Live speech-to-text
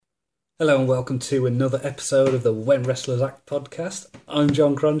Hello and welcome to another episode of the When Wrestlers Act podcast. I'm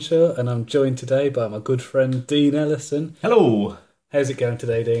John Cronshaw and I'm joined today by my good friend Dean Ellison. Hello. How's it going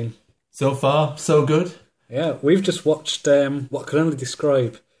today, Dean? So far, so good. Yeah, we've just watched what I can only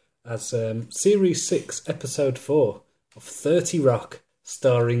describe as Series 6, Episode 4 of 30 Rock,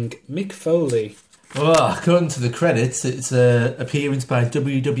 starring Mick Foley. Well, according to the credits, it's an appearance by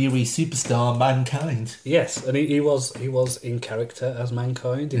WWE superstar Mankind. Yes, and he was in character as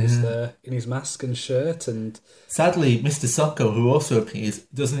Mankind. He was there in his mask and shirt, and sadly, Mr. Socko, who also appears,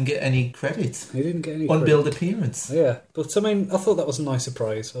 doesn't get any credit. He didn't get any unbilled appearance. Yeah, but I mean, I thought that was a nice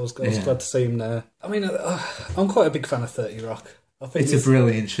surprise. I was glad to see him there. I mean, I'm quite a big fan of 30 Rock. I think it's a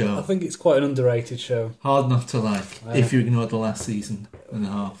brilliant show. I think it's quite an underrated show. Hard not to like, if you ignore the last season and a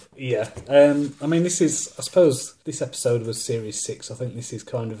half. Yeah. I mean, I suppose this episode was Series 6. I think this is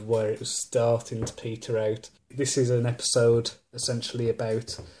kind of where it was starting to peter out. This is an episode essentially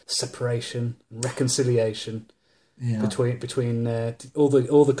about separation and reconciliation between all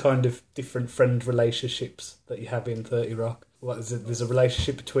the kind of different friend relationships that you have in 30 Rock. What is it? There's a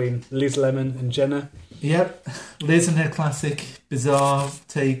relationship between Liz Lemon and Jenna. Yep. Liz and her classic bizarre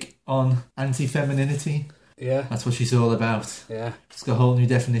take on anti-femininity. Yeah. That's what she's all about. Yeah. It's got a whole new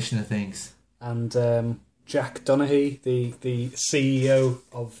definition of things. And Jack Donaghy, the CEO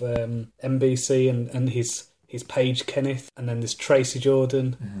of NBC, and his page Kenneth, and then there's Tracy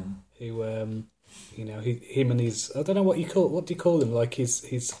Jordan, who him and his, I don't know what do you call him? Like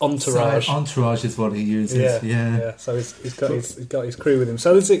his entourage. Entourage is what he uses. Yeah. So he's got his crew with him.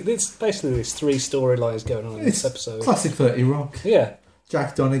 So it's basically there's three storylines going on in this episode. Classic 30 Rock. Yeah.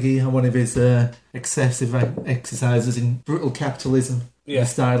 Jack Donaghy and one of his excessive exercises in brutal capitalism. In the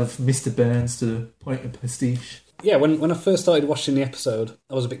style of Mr. Burns to the point of prestige. Yeah, when I first started watching the episode,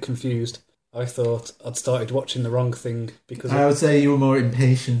 I was a bit confused. I thought I'd started watching the wrong thing because I would say you were more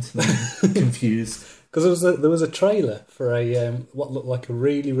impatient than confused. Because there was a trailer for a what looked like a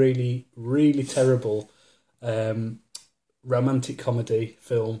really, really, really terrible romantic comedy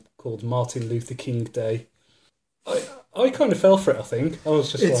film called Martin Luther King Day. I kind of fell for it, I think. I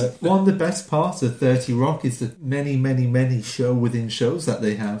was just one of the best parts of 30 Rock is the many, many, many show within shows that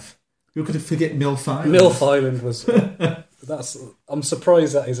they have. Who could forget MILF Island? MILF Island was... I'm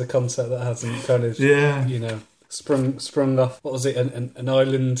surprised that is a concept that hasn't kind of, sprung off. What was it? An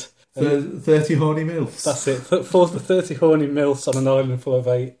island... 30 horny MILFs. That's it. For the 30 horny MILFs on an island full of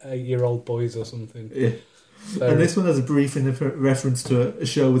 8-year-old boys or something. Yeah. And this one has a brief reference to a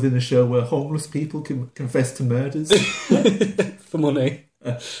show within a show where homeless people can confess to murders. For money.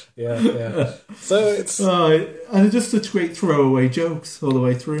 Yeah. So it's... and just such great throwaway jokes all the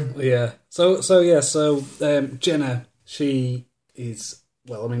way through. Yeah. So Jenna, she is...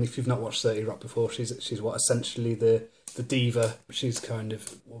 Well, I mean, if you've not watched 30 Rock before, she's essentially the diva. She's kind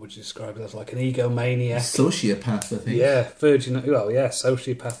of, what would you describe it as, like an egomaniac. Sociopath, I think. Yeah,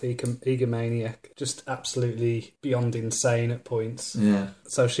 sociopath, egomaniac. Just absolutely beyond insane at points. Yeah.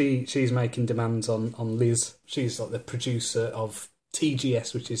 So she's making demands on Liz. She's like the producer of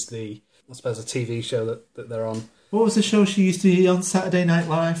TGS, which is a TV show that they're on. What was the show she used to be on Saturday Night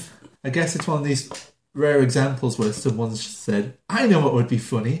Live? I guess it's one of these rare examples where someone said, I know what would be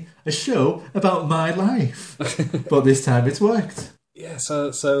funny, a show about my life. But this time it's worked. Yeah,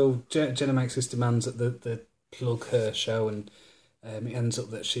 so Jenna makes this demands that the plug her show, and it ends up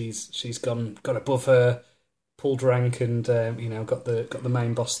that she's gone above her, pulled rank, and got the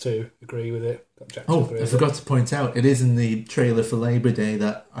main boss to agree with it. Got Jack to agree I with forgot to point out, it is in the trailer for Labour Day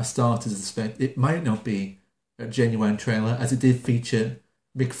that I started to suspect it might not be a genuine trailer, as it did feature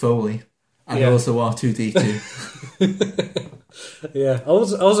Mick Foley. And also R2-D2. Yeah, I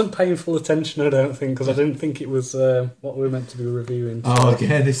wasn't paying full attention, I don't think, because I didn't think it was what we were meant to be reviewing. Oh,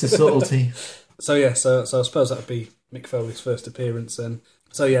 again, it's a subtlety. So I suppose that would be Mick Foley's first appearance then.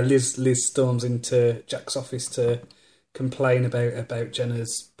 So yeah, Liz storms into Jack's office to complain about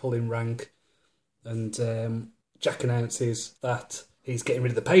Jenna's pulling rank, and Jack announces that he's getting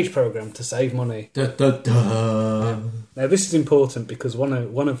rid of the Page program to save money. Now this is important because one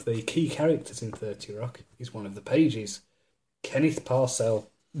of the key characters in 30 Rock is one of the Pages, Kenneth Parcell.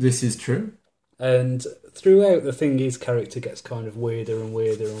 This is true. And throughout the thing, his character gets kind of weirder and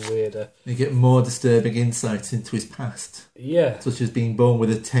weirder and weirder. You get more disturbing insights into his past. Yeah. Such as being born with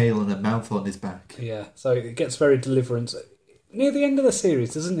a tail and a mouth on his back. Yeah, so it gets very Deliverance. Near the end of the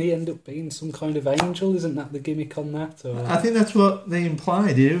series, doesn't he end up being some kind of angel? Isn't that the gimmick on that? Or? I think that's what they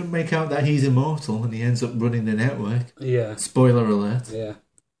implied. They don't make out that he's immortal and he ends up running the network. Yeah. Spoiler alert. Yeah.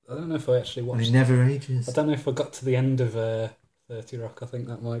 I don't know if I actually watched... And he never ages. I don't know if I got to the end of 30 Rock. I think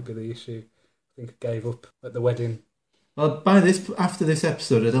that might be the issue. I think I gave up at the wedding. Well, after this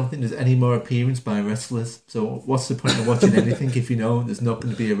episode, I don't think there's any more appearance by wrestlers. So what's the point of watching anything if you know there's not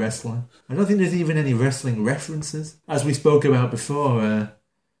going to be a wrestler? I don't think there's even any wrestling references. As we spoke about before,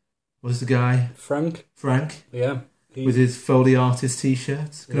 was the guy Frank? Yeah. He, with his Foley artist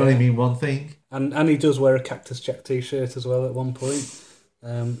t-shirt. Can only mean one thing. And he does wear a Cactus Jack t-shirt as well at one point.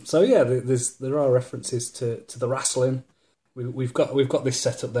 So yeah, there are references to the wrestling. We've got this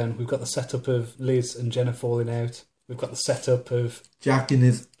setup then. We've got the setup of Liz and Jenna falling out. We've got the setup of Jack in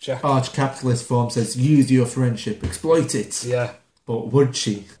his arch-capitalist form says, use your friendship, exploit it. Yeah. But would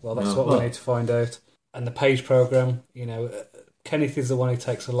she? Well, that's what we need to find out. And the Page programme, Kenneth is the one who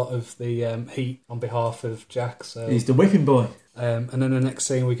takes a lot of the heat on behalf of Jack. So he's the whipping boy. And then the next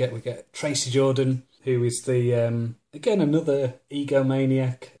scene we get Tracy Jordan, who is the again another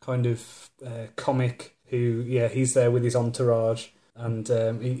egomaniac kind of comic who he's there with his entourage, and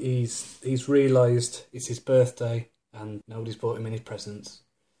he's realised it's his birthday and nobody's bought him any presents.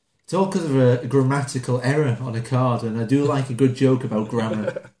 It's all because of a grammatical error on a card, and I do like a good joke about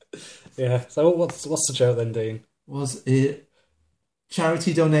grammar. Yeah. So what's the joke then, Dean? Was it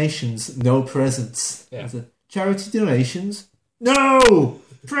charity donations, no presents? Yeah. Charity donations, no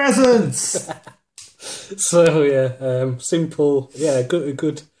presents. So simple. Yeah,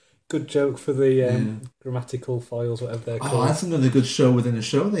 good joke for the grammatical files, whatever they're called. Oh, that's another good show within a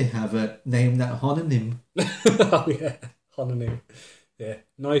show they have. Named that homonym. Oh yeah, homonym. Yeah,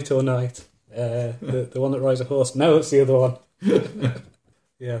 Night or Night. The one that rides a horse. No, it's the other one.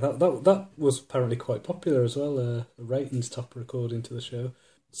 Yeah, that was apparently quite popular as well. A ratings topper according to the show.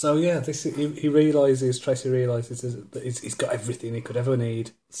 So yeah, Tracy realises that he's got everything he could ever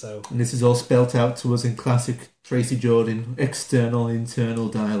need. So, and this is all spelt out to us in classic Tracy Jordan external internal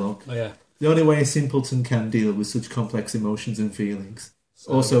dialogue. Oh yeah, the only way a simpleton can deal with such complex emotions and feelings.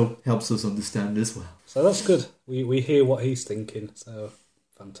 So, also helps us understand as well. So that's good. We hear what he's thinking. So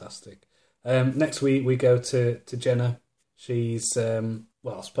fantastic. Next we go to Jenna. She's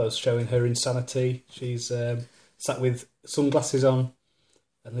I suppose showing her insanity. She's sat with sunglasses on.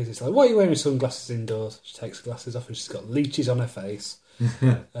 And Lizzie's like, why are you wearing sunglasses indoors? She takes the glasses off and she's got leeches on her face.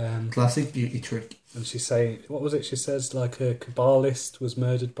 Classic beauty trick. And she's saying, what was it? She says, like, her Kabbalist was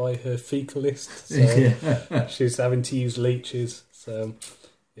murdered by her fecalist. So she's having to use leeches. So,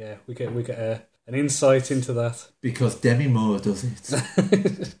 yeah, we get an insight into that. Because Demi Moore does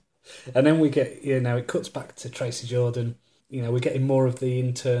it. And then we get, it cuts back to Tracy Jordan. We're getting more of the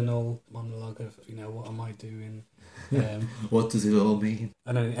internal monologue of, what am I doing? What does it all mean?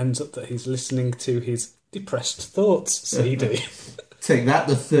 And then it ends up that he's listening to his Depressed Thoughts CD. Take that,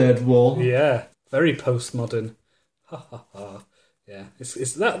 the third wall. Yeah, very postmodern. Ha ha ha. Yeah,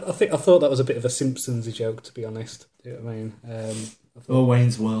 it's that. I thought that was a bit of a Simpsons joke, to be honest. Do you know what I mean?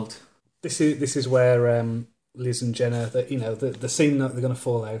 Wayne's World. This is where Liz and Jenna, the scene that they're going to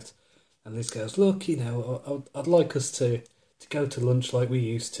fall out, and Liz goes, "Look, I'd like us to go to lunch like we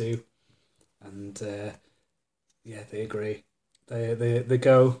used to," and they agree. They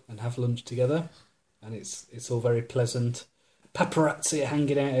go and have lunch together, and it's all very pleasant. Paparazzi are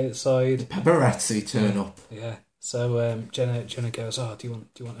hanging out outside. Paparazzi turn up. Yeah. So Jenna goes, "Oh, do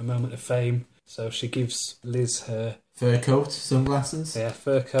you want a moment of fame?" So she gives Liz her fur coat, sunglasses. Yeah,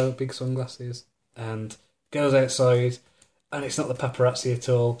 fur coat, big sunglasses, and goes outside. And it's not the paparazzi at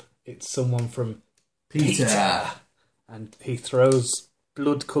all. It's someone from Peter. And he throws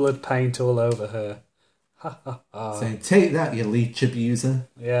blood-coloured paint all over her. Ha ha ha. Saying, take that, you leech abuser.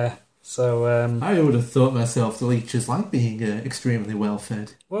 Yeah. So I would have thought myself the leeches like being extremely well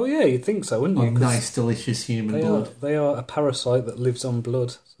fed. Well, yeah, you'd think so, wouldn't you? Nice, delicious human blood. They are a parasite that lives on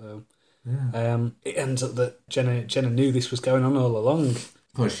blood. So it ends up that Jenna knew this was going on all along.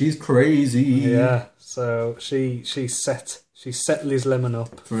 Oh, she's crazy. Yeah. So she set Liz Lemon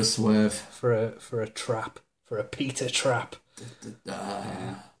up for a swerve, for a trap, for a Peter trap.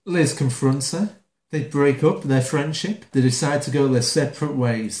 Liz confronts her. They break up their friendship. They decide to go their separate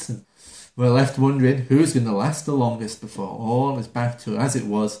ways. We're left wondering who's going to last the longest before all is back to as it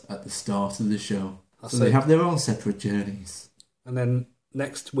was at the start of the show. So they have their own separate journeys. And then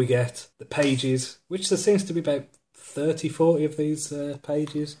next we get the pages, which there seems to be about 30, 40 of these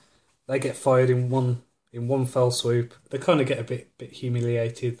pages. They get fired in one fell swoop. They kind of get a bit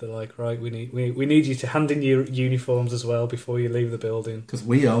humiliated. They're like, right, we need you to hand in your uniforms as well before you leave the building. Because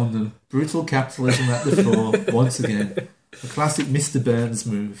we own them. Brutal capitalism at the fore, once again. A classic Mr. Burns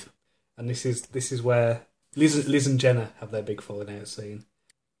move. And this is where Liz and Jenna have their big falling out scene.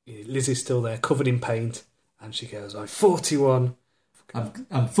 Liz is still there, covered in paint, and she goes, I'm 41.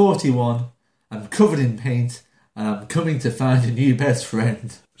 I'm 41. I'm covered in paint. and I'm coming to find a new best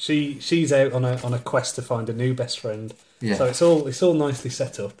friend. She's out on a quest to find a new best friend. Yeah. So it's all nicely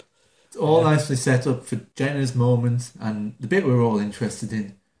set up. It's all nicely set up for Jenna's moment, and the bit we're all interested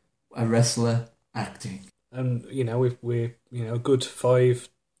in, a wrestler acting. And we're a good 5-10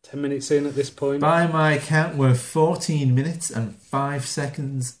 minutes in at this point. By my count, we're 14 minutes and 5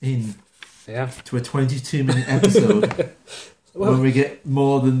 seconds in to a 22-minute episode. Well, when we get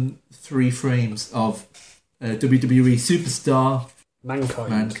more than 3 frames of WWE superstar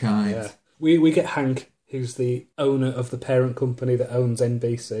Mankind. Yeah. We get Hank, who's the owner of the parent company that owns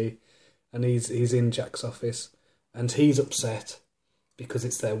NBC, and he's in Jack's office, and he's upset because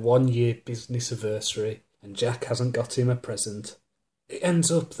it's their 1-year business anniversary and Jack hasn't got him a present. It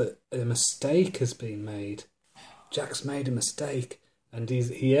ends up that a mistake has been made. Jack's made a mistake, and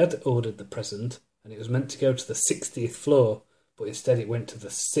he had ordered the present, and it was meant to go to the 60th floor, but instead it went to the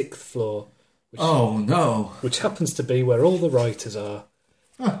 6th floor. Which happens to be where all the writers are.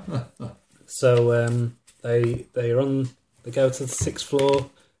 So they go to the 6th floor,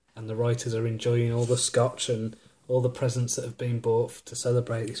 and the writers are enjoying all the scotch and all the presents that have been bought to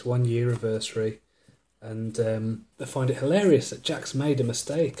celebrate this 1-year anniversary. And they find it hilarious that Jack's made a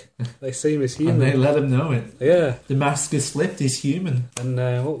mistake. They see him as human. And they let him know it. Yeah. The mask has slipped, he's human. And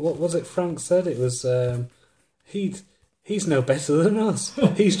what was it Frank said? It was, he's no better than us.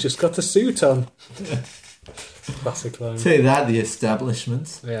 He's just got a suit on. Classic line. Say that, the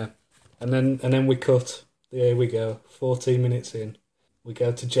establishment. Yeah. And then we cut. Here we go. 14 minutes in. We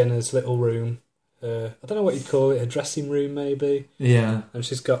go to Jenna's little room. I don't know what you'd call it, a dressing room maybe. Yeah. And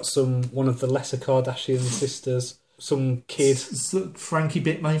she's got one of the lesser Kardashian sisters, some kid. Frankie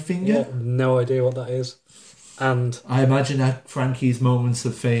bit my finger? Yeah, no idea what that is. And I imagine that Frankie's moments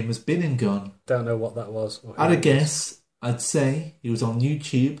of fame has been and gone. Don't know what that was. I'd a guess, I'd say he was on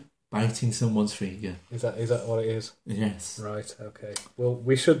YouTube biting someone's finger. Is that what it is? Yes. Right, okay. Well,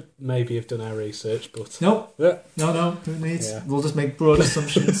 we should maybe have done our research, but... Nope. Yeah. No, who needs? Yeah. We'll just make broad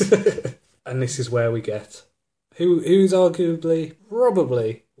assumptions. And this is where we get who's arguably,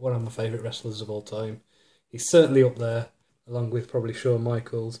 probably, one of my favourite wrestlers of all time. He's certainly up there, along with probably Shawn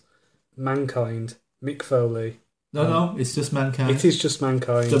Michaels, Mankind, Mick Foley. No, it's just Mankind. It is just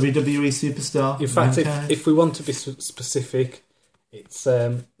Mankind. WWE superstar. In fact, if we want to be specific, it's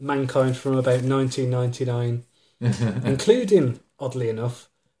Mankind from about 1999, including, oddly enough,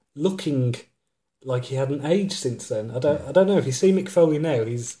 looking like he hadn't aged since then. I don't know if you see Mick Foley now.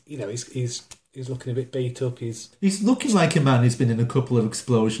 He's looking a bit beat up. He's looking like a man who's been in a couple of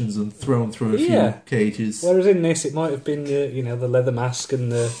explosions and thrown through a few cages. Whereas in this, it might have been the leather mask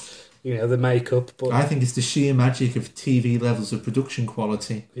and the makeup. But I think it's the sheer magic of TV levels of production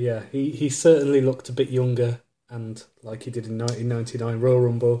quality. Yeah, he certainly looked a bit younger, and like he did in 1999 Royal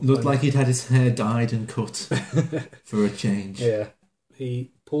Rumble. Looked like he'd had his hair dyed and cut for a change. Yeah,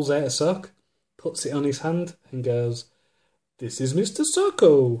 he pulls out a sock, puts it on his hand, and goes, "This is Mr.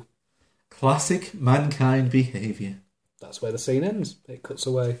 Socko." Classic Mankind behaviour. That's where the scene ends. It cuts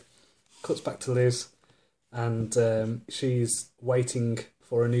away. Cuts back to Liz. And she's waiting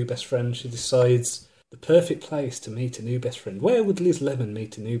for a new best friend. She decides the perfect place to meet a new best friend. Where would Liz Lemon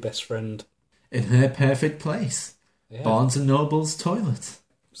meet a new best friend? In her perfect place. Yeah. Barnes & Noble's toilet.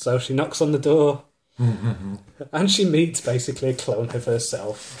 So she knocks on the door. And she meets basically a clone of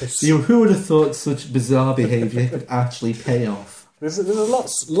herself. Who would have thought such bizarre behaviour could actually pay off? There's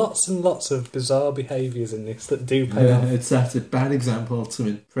lots and lots of bizarre behaviours in this that do pay off. It's a bad example to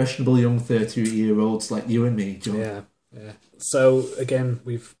impressionable young 30-year-olds like you and me, John. Yeah. So, again,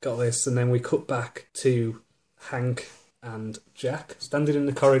 we've got this, and then we cut back to Hank and Jack standing in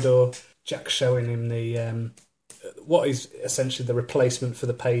the corridor. Jack showing him the what is essentially the replacement for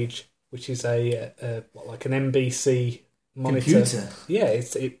the page, which is like an NBC monitor. Computer. Yeah,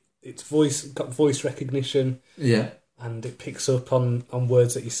 it's got voice recognition. Yeah. And it picks up on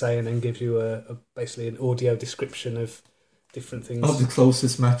words that you say and then gives you basically an audio description of different things. Of the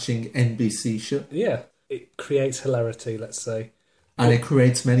closest matching NBC show. Yeah. It creates hilarity, let's say. And it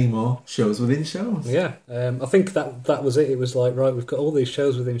creates many more shows within shows. Yeah. I think that was it. It was like, right, we've got all these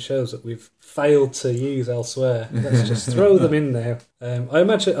shows within shows that we've failed to use elsewhere. Let's just throw them in now. I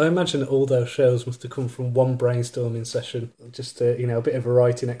imagine all those shows must have come from one brainstorming session. Just a bit of a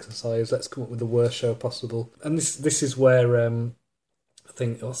writing exercise. Let's come up with the worst show possible. And this is where I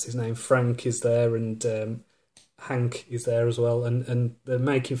think, what's his name? Frank is there, and Hank is there as well. And they're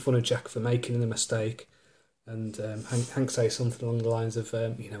making fun of Jack for making the mistake. And Hank says something along the lines of,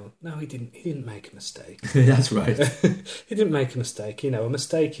 no, he didn't make a mistake. That's right. He didn't make a mistake. A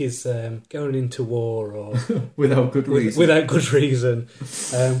mistake is going into war or without good reason. Without good reason.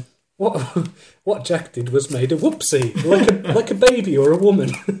 what Jack did was made a whoopsie, like a baby or a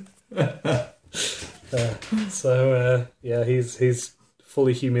woman. He's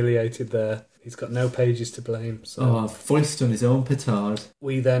fully humiliated there. He's got no Pages to blame. So foist on his own petard.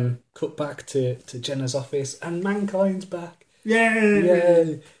 we then cut back to Jenna's office, and Mankind's back. Yay!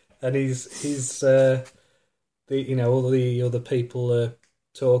 Yay! And he's all the other people are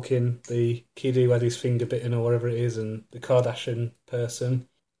talking. The kid who had his finger bitten or whatever it is, and the Kardashian person,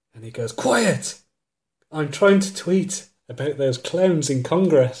 and he goes, "Quiet! I'm trying to tweet about those clowns in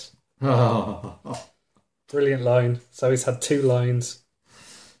Congress." Oh. Brilliant line. So he's had 2 lines.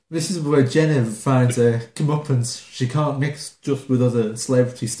 This is where Jenna finds her comeuppance. She can't mix just with other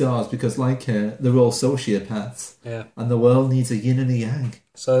celebrity stars because, like her, they're all sociopaths. Yeah. And the world needs a yin and a yang.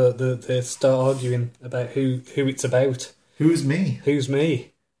 So they start arguing about who it's about. Who's me? Who's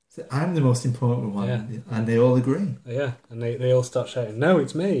me? I'm the most important one. Yeah. And they all agree. Yeah, and they all start shouting, "No,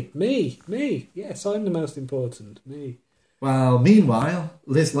 it's me. Me. Yes, I'm the most important. Me." Well, meanwhile,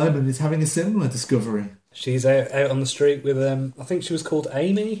 Liz Lemon is having a similar discovery. She's out on the street with, I think she was called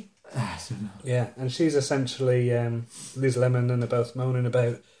Amy. I don't know. Yeah, and she's essentially Liz Lemon, and they're both moaning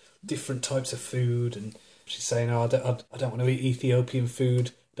about different types of food, and she's saying, "Oh, I don't want to eat Ethiopian food.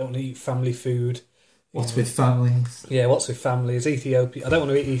 I don't want to eat family food." What's with families? Yeah, what's with families? Ethiopia. I don't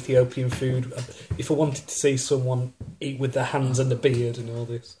want to eat Ethiopian food. If I wanted to see someone eat with their hands and the beard and all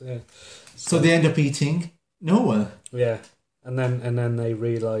this, yeah. So they end up eating Noah. Yeah, and then they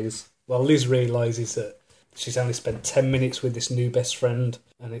realise. Well, Liz realises that she's only spent 10 minutes with this new best friend,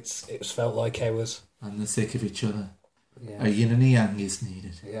 and it's felt like hours. And they're sick of each other. Yeah. A yin and a yang is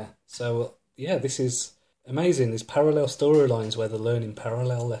needed. Yeah. So this is amazing. There's parallel storylines where they're learning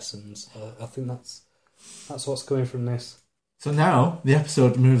parallel lessons. I think that's what's coming from this. So now the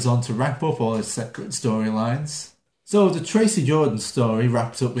episode moves on to wrap up all its separate storylines. So the Tracy Jordan story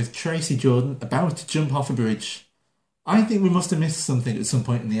wraps up with Tracy Jordan about to jump off a bridge. I think we must have missed something at some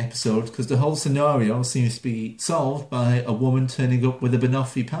point in the episode because the whole scenario seems to be solved by a woman turning up with a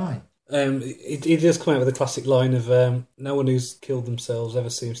banoffee pie. He does come out with a classic line of "No one who's killed themselves ever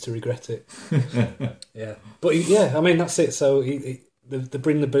seems to regret it." Yeah, but I mean that's it. So they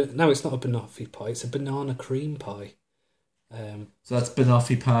bring no, it's not a banoffee pie; it's a banana cream pie. So that's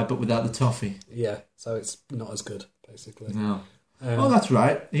banoffee pie, but without the toffee. Yeah, so it's not as good, basically. No. That's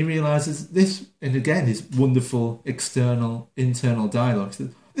right. He realises this, and again, his wonderful internal dialogue.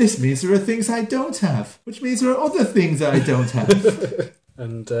 This means there are things I don't have, which means there are other things I don't have.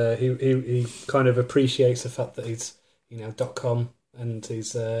 And he kind of appreciates the fact that he's .com and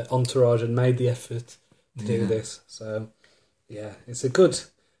his entourage and made the effort to do this. So yeah, it's a good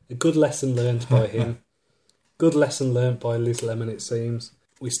lesson learned by him. Good lesson learned by Liz Lemon. It seems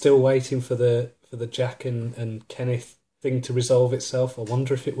we're still waiting for the Jack and Kenneth thing to resolve itself. I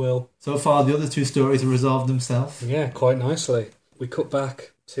wonder if it will. So far, the other 2 stories have resolved themselves. Yeah, quite nicely. We cut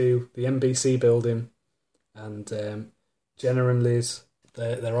back to the NBC building, and Jenna and Liz,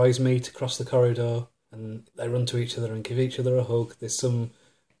 their eyes meet across the corridor, and they run to each other and give each other a hug. There's some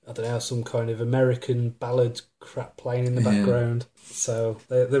kind of American ballad crap playing in the background. So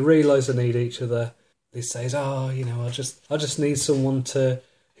they realise they need each other. Liz says, "Oh, I just need someone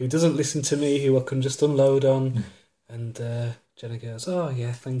who doesn't listen to me, who I can just unload on." And Jenna goes, "Oh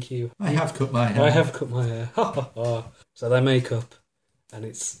yeah, thank you. I have cut my hair. I have cut my hair." Ha ha ha. So they make up, and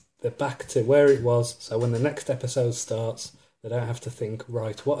they're back to where it was. So when the next episode starts, they don't have to think,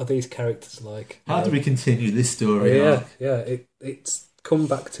 right, what are these characters like? How do we continue this story? Yeah. It's come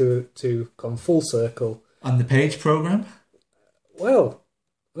back to gone full circle. And the Page programme? Well,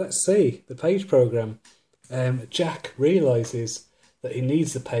 let's see. The Page programme. Jack realises that he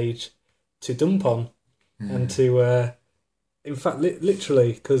needs the Page to dump on. And to, in fact,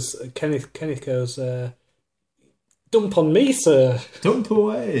 literally, because Kenneth goes, "Dump on me, sir." Dump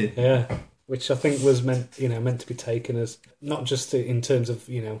away. Yeah, which I think was meant to be taken as not just in terms of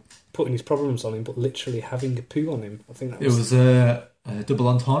putting his problems on him, but literally having a poo on him. I think that was a double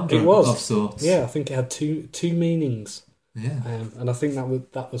entendre. It was of sorts. Yeah, I think it had two meanings. Yeah, and I think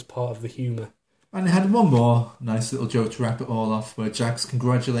that was part of the humour. And it had one more nice little joke to wrap it all off, where Jack's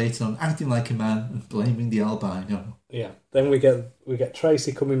congratulating on acting like a man and blaming the albino. Yeah. Then we get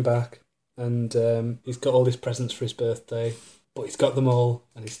Tracy coming back, and he's got all his presents for his birthday, but he's got them all,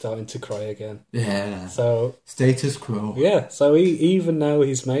 and he's starting to cry again. Yeah. So status quo. Yeah. So even now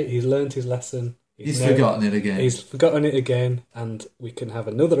he's learned his lesson. He's forgotten it again. He's forgotten it again, and we can have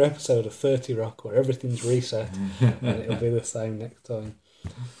another episode of 30 Rock where everything's reset, and it'll be the same next time.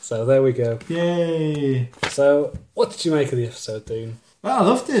 So there we go. Yay! So what did you make of the episode, Dean? Well, I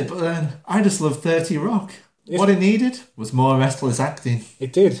loved it, but then I just love 30 Rock. What it needed was more wrestlers acting.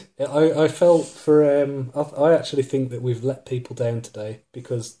 It did. I felt for... I actually think that we've let people down today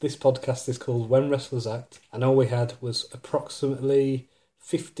because this podcast is called When Wrestlers Act, and all we had was approximately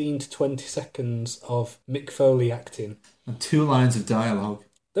 15 to 20 seconds of Mick Foley acting. And 2 lines of dialogue.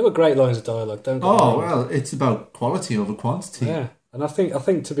 They were great lines of dialogue, don't get me wrong. Well, it's about quality over quantity. Yeah, and I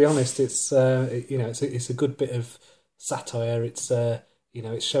think to be honest, it's it's a good bit of satire. It's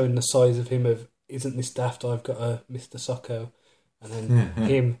it's showing the size of him of isn't this daft? I've got a Mr. Socko, and then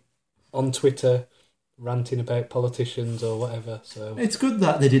him on Twitter ranting about politicians or whatever. So it's good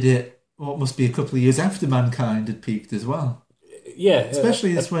that they did it. What must be a couple of years after Mankind had peaked as well. Yeah,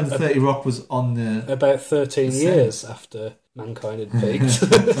 especially this when 30 Rock was on the about 13 years after Mankind had peaked.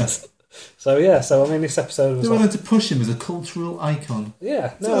 So I mean, this episode was. They wanted to push him as a cultural icon.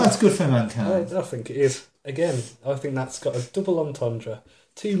 Yeah, no, so that's good for Mankind. I think it is. Again, I think that's got a double entendre,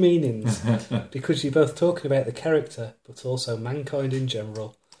 2 meanings, because you're both talking about the character, but also Mankind in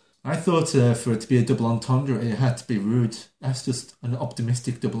general. I thought for it to be a double entendre, it had to be rude. That's just an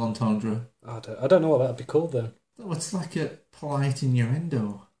optimistic double entendre. I don't know what that'd be called then. Oh, it's like a polite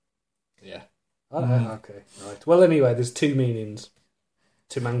innuendo. Yeah. Okay, right. Well, anyway, there's 2 meanings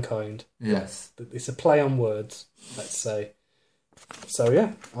to Mankind. Yes. It's a play on words, let's say. So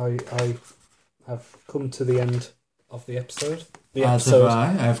yeah, I have come to the end of the episode. As have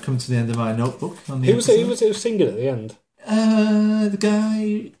I. I've come to the end of my notebook on the episode. Who was singing at the end? The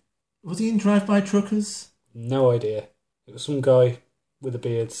guy... Was he in Drive-By Truckers? No idea. It was some guy with a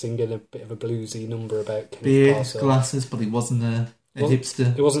beard singing a bit of a bluesy number about Kenneth Beard, Parser. glasses, but he wasn't a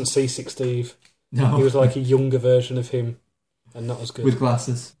hipster. It wasn't C6 Steve. No. He was like a younger version of him and not as good. With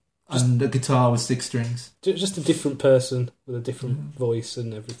glasses. And a guitar with 6 strings. Just a different person with a different voice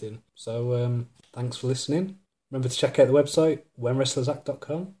and everything. So thanks for listening. Remember to check out the website,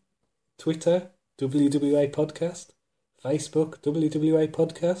 whenwrestlersact.com, Twitter, WWA Podcast, Facebook, WWA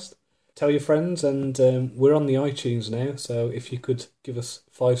Podcast. Tell your friends, and we're on the iTunes now, so if you could give us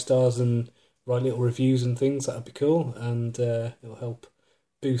 5 stars and write little reviews and things, that'd be cool, and it'll help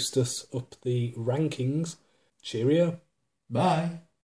boost us up the rankings. Cheerio. Bye.